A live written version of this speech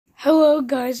Hello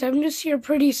guys, I'm just here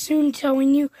pretty soon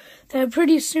telling you that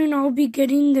pretty soon I'll be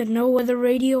getting the Noaa Weather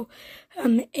Radio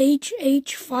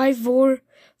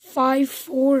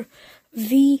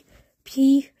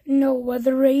HH54VP Noaa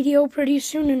Weather Radio pretty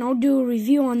soon, and I'll do a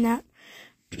review on that.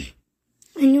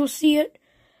 And you'll see it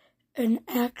in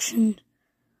action.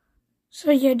 So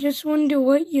yeah, just wanted to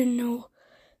let you know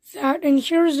that. And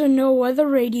here's a Noaa Weather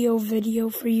Radio video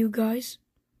for you guys.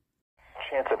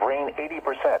 Chance of rain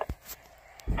 80%.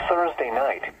 Thursday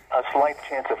night, a slight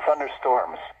chance of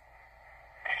thunderstorms.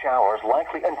 Showers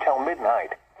likely until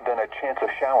midnight, then a chance of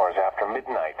showers after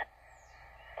midnight.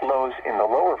 Lows in the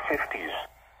lower 50s.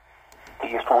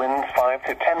 East winds 5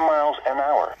 to 10 miles an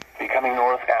hour, becoming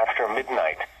north after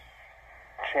midnight.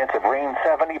 Chance of rain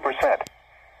 70%.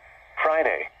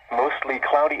 Friday, mostly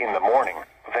cloudy in the morning,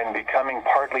 then becoming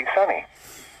partly sunny.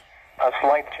 A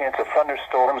slight chance of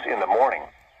thunderstorms in the morning.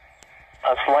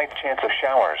 A slight chance of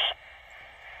showers.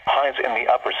 Highs in the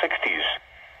upper 60s.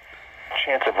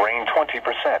 Chance of rain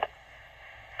 20%.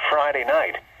 Friday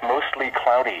night, mostly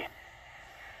cloudy.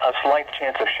 A slight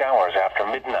chance of showers after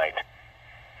midnight.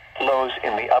 Lows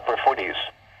in the upper 40s.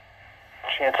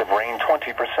 Chance of rain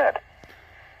 20%.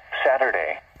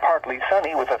 Saturday, partly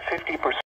sunny with a 50%